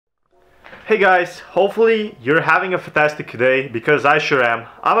Hey guys, hopefully you're having a fantastic day because I sure am.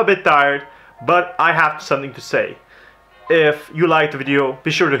 I'm a bit tired, but I have something to say. If you liked the video,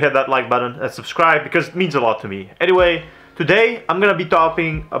 be sure to hit that like button and subscribe because it means a lot to me. Anyway, today I'm gonna be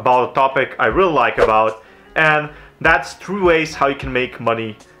talking about a topic I really like about, and that's 3 ways how you can make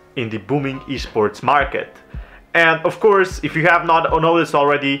money in the booming esports market. And of course, if you have not noticed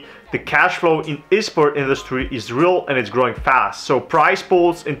already, the cash flow in esport industry is real and it's growing fast. So prize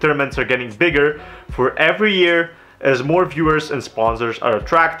pools in tournaments are getting bigger for every year as more viewers and sponsors are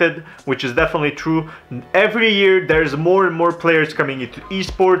attracted, which is definitely true. Every year there's more and more players coming into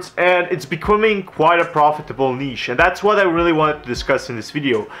esports and it's becoming quite a profitable niche. And that's what I really wanted to discuss in this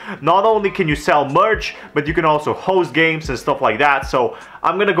video. Not only can you sell merch, but you can also host games and stuff like that. So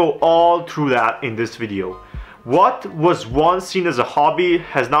I'm gonna go all through that in this video. What was once seen as a hobby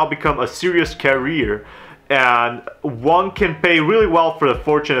has now become a serious career, and one can pay really well for the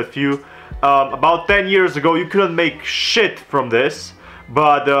fortunate few. About 10 years ago you couldn't make shit from this,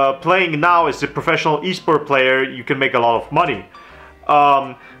 but playing now as a professional esport player you can make a lot of money.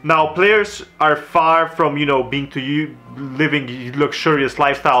 Now players are far from, being living luxurious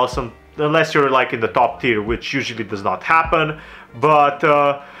lifestyles unless you're like in the top tier, which usually does not happen, but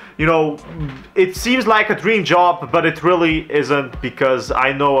it seems like a dream job, but it really isn't, because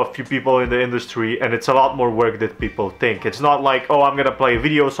I know a few people in the industry and it's a lot more work than people think. It's not like, oh, I'm gonna play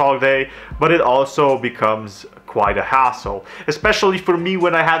videos all day, but it also becomes quite a hassle. Especially for me,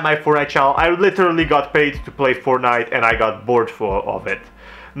 when I had my Fortnite channel, I literally got paid to play Fortnite and I got bored of it.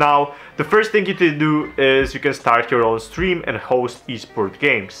 Now, the first thing you can do is you can start your own stream and host esport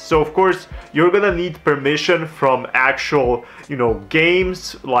games. So of course, you're gonna need permission from actual,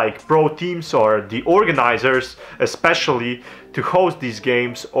 games like pro teams or the organizers, especially, to host these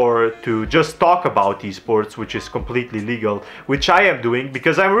games or to just talk about esports, which is completely legal, which I am doing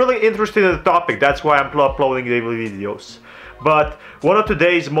because I'm really interested in the topic. That's why I'm uploading daily videos. But one of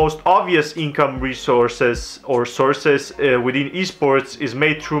today's most obvious income resources or sources within esports is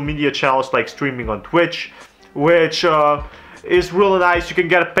made through media channels like streaming on Twitch, which is really nice. You can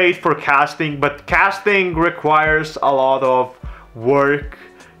get paid for casting, but casting requires a lot of work,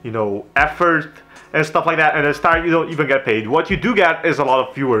 effort and stuff like that, and at the start you don't even get paid. What you do get is a lot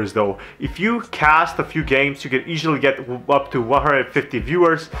of viewers though. If you cast a few games, you can easily get up to 150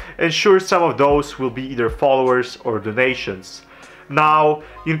 viewers, and sure, some of those will be either followers or donations. Now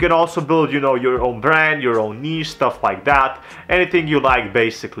you can also build your own brand, your own niche, stuff like that, anything you like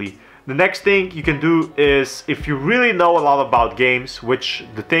basically. The next thing you can do is, if you really know a lot about games, which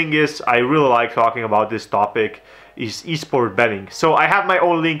the thing is, I really like talking about this topic, is esport betting. So I have my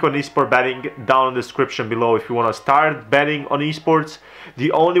own link on esport betting down in the description below if you want to start betting on esports.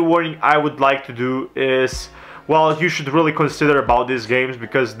 The only warning I would like to do is, well, you should really consider about these games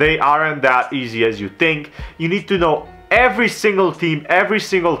because they aren't that easy as you think. You need to know every single team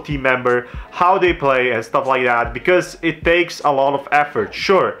member, how they play and stuff like that, because it takes a lot of effort,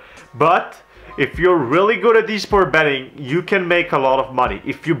 sure, but if you're really good at esport betting, you can make a lot of money.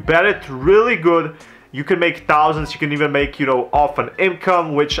 If you bet it really good, you can make thousands. You can even make, off an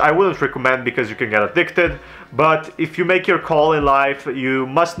income, which I wouldn't recommend because you can get addicted. But if you make your call in life, you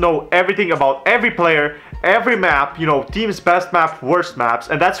must know everything about every player, every map, team's best map, worst maps,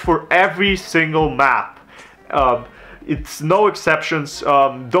 and that's for every single map. It's no exceptions.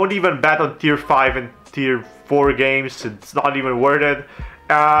 Don't even bet on tier 5 and tier 4 games. It's not even worth it.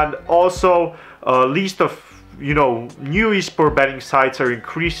 And also, list of, new esport betting sites are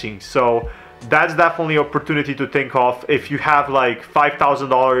increasing. So that's definitely an opportunity to think of. If you have like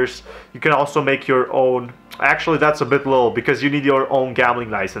 $5,000, you can also make your own. Actually, that's a bit low because you need your own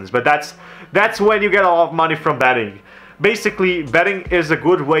gambling license, but that's when you get a lot of money from betting. Basically, betting is a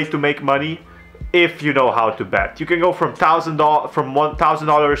good way to make money if you know how to bet. You can go from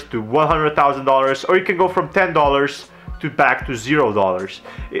 $1,000 to $100,000, or you can go from $10 to back to $0.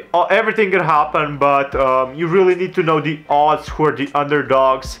 Everything can happen, but you really need to know the odds, who are the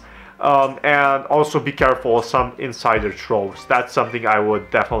underdogs. And also be careful of some insider trolls. That's something I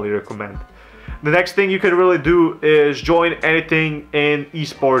would definitely recommend. The next thing you can really do is join anything in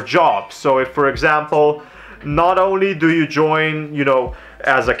esport jobs. So if, for example, not only do you join,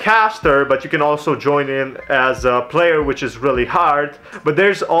 as a caster, but you can also join in as a player, which is really hard. But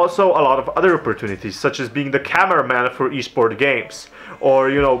there's also a lot of other opportunities, such as being the cameraman for esport games, or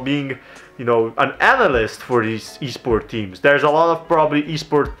being an analyst for these esport teams. There's a lot of probably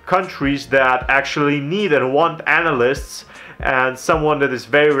esport countries that actually need and want analysts and someone that is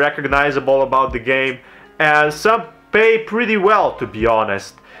very recognizable about the game, and some pay pretty well, to be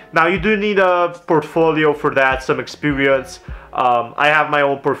honest. Now you do need a portfolio for that, some experience. I have my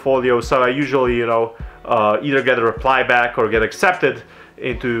own portfolio, so I usually, either get a reply back or get accepted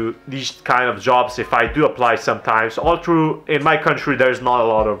into these kind of jobs if I do apply sometimes. All through in my country, there's not a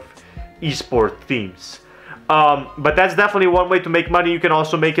lot of esport teams. But that's definitely one way to make money. You can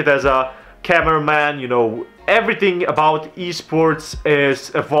also make it as a cameraman. Everything about esports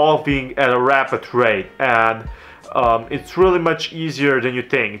is evolving at a rapid rate, and it's really much easier than you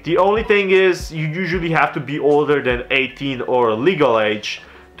think. The only thing is you usually have to be older than 18 or legal age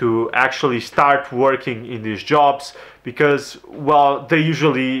to actually start working in these jobs, because, well, they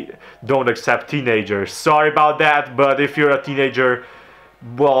usually don't accept teenagers. Sorry about that, but if you're a teenager,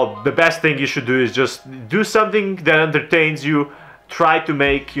 well, the best thing you should do is just do something that entertains you, try to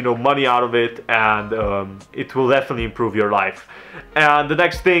make money out of it, and it will definitely improve your life. And the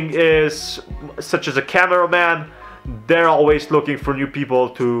next thing is, such as a cameraman, they're always looking for new people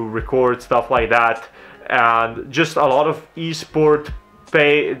to record stuff like that, and just a lot of esport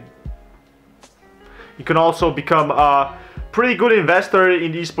pay. You can also become a pretty good investor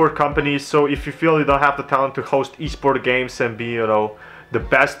in esport companies. So if you feel you don't have the talent to host esport games and be the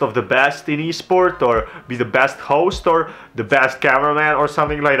best of the best in esport, or be the best host or the best cameraman or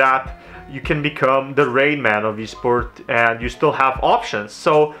something like that, you can become the Rain Man of esport, and you still have options.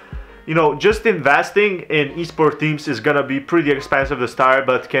 So just investing in esport teams is gonna be pretty expensive to start,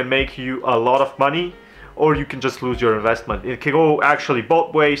 but can make you a lot of money, or you can just lose your investment. It can go actually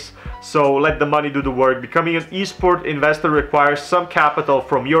both ways, so let the money do the work. Becoming an esport investor requires some capital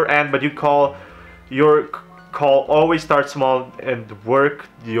from your end, but your call always start small and work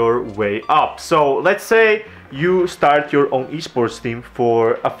your way up. So let's say you start your own esports team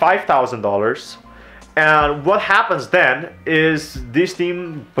for a $5,000, and what happens then is this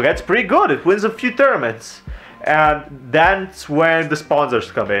team gets pretty good. It wins a few tournaments, and that's when the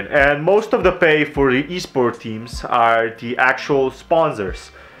sponsors come in. And most of the pay for the esport teams are the actual sponsors,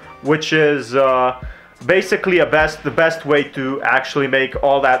 which is basically the best way to actually make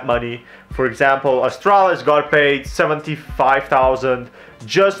all that money. For example, Astralis got paid $75,000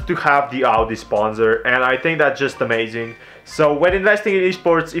 just to have the Audi sponsor, and I think that's just amazing. So when investing in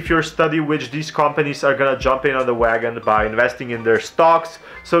esports, if you're study which these companies are gonna jump in on the wagon by investing in their stocks,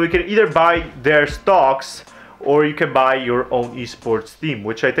 so you can either buy their stocks or you can buy your own esports team,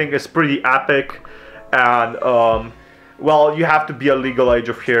 which I think is pretty epic. And well, you have to be a legal age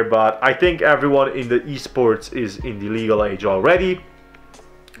of here, but I think everyone in the esports is in the legal age already.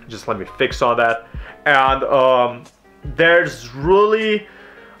 Just let me fix on that. And there's really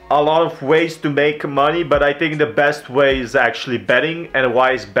a lot of ways to make money, but I think the best way is actually betting. And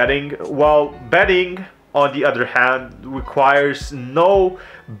why is betting? Well, betting, on the other hand, requires no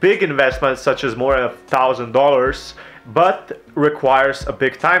big investment, such as more than $1,000, but requires a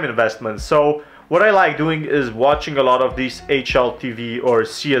big time investment. So what I like doing is watching a lot of these HLTV or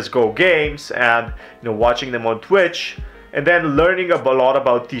CSGO games, and watching them on Twitch, and then learning a lot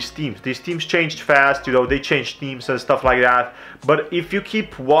about these teams. These teams changed fast, they change teams and stuff like that. But if you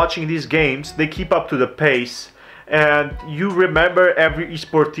keep watching these games, they keep up to the pace, and you remember every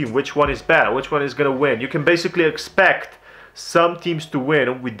esport team, which one is better, which one is gonna win. You can basically expect some teams to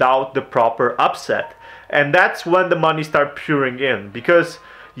win without the proper upset. And that's when the money starts pouring in, because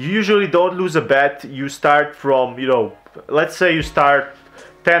you usually don't lose a bet. You start from, let's say you start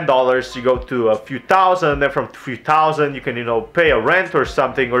 $10, you go to a few thousand, then from a few thousand you can pay a rent or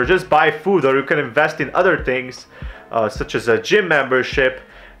something, or just buy food, or you can invest in other things such as a gym membership,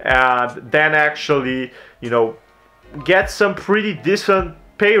 and then actually get some pretty decent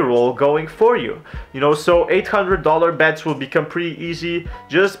payroll going for you. So $800 bets will become pretty easy.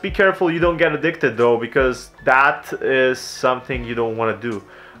 Just be careful you don't get addicted though, because that is something you don't want to do.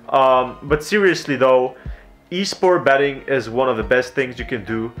 But seriously though, esport betting is one of the best things you can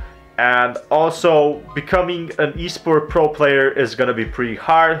do, and also becoming an esport pro player is gonna be pretty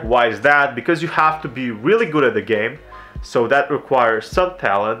hard. Why is that? Because you have to be really good at the game, so that requires some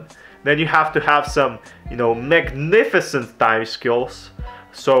talent. Then you have to have some magnificent time skills.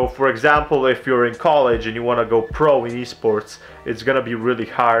 So for example, if you're in college and you want to go pro in esports, it's gonna be really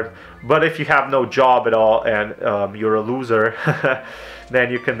hard. But if you have no job at all and you're a loser, then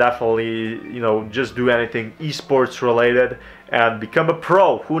you can definitely just do anything esports related and become a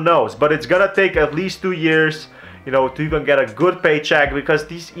pro. Who knows? But it's gonna take at least 2 years to even get a good paycheck, because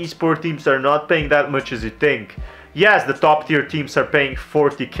these esport teams are not paying that much as you think. Yes, the top tier teams are paying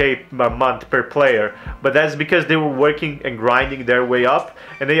 $40K a month per player, but that's because they were working and grinding their way up,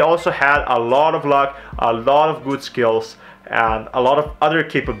 and they also had a lot of luck, a lot of good skills, and a lot of other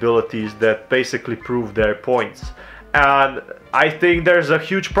capabilities that basically prove their points. And I think there's a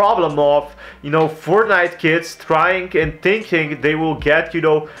huge problem of, Fortnite kids trying and thinking they will get,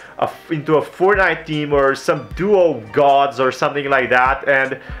 into a Fortnite team or some duo gods or something like that,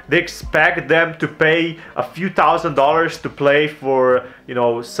 and they expect them to pay a few $1,000s to play for,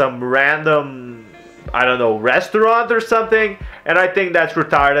 some random, I don't know, restaurant or something. And I think that's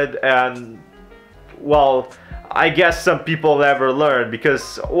retarded. And well, I guess some people never learn,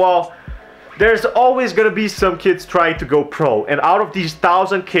 because, well, there's always gonna be some kids trying to go pro, and out of these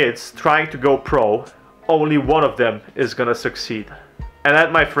 1,000 kids trying to go pro, only one of them is gonna succeed. And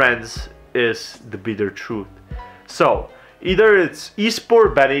that, my friends, is the bitter truth. So either it's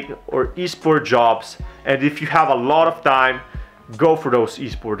esport betting or esport jobs, and if you have a lot of time, go for those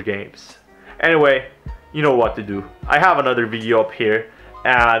esport games. Anyway, you know what to do. I have another video up here,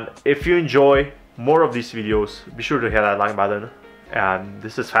 and if you enjoy more of these videos, be sure to hit that like button. And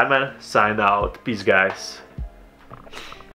this is Fatman, sign out. Peace, guys.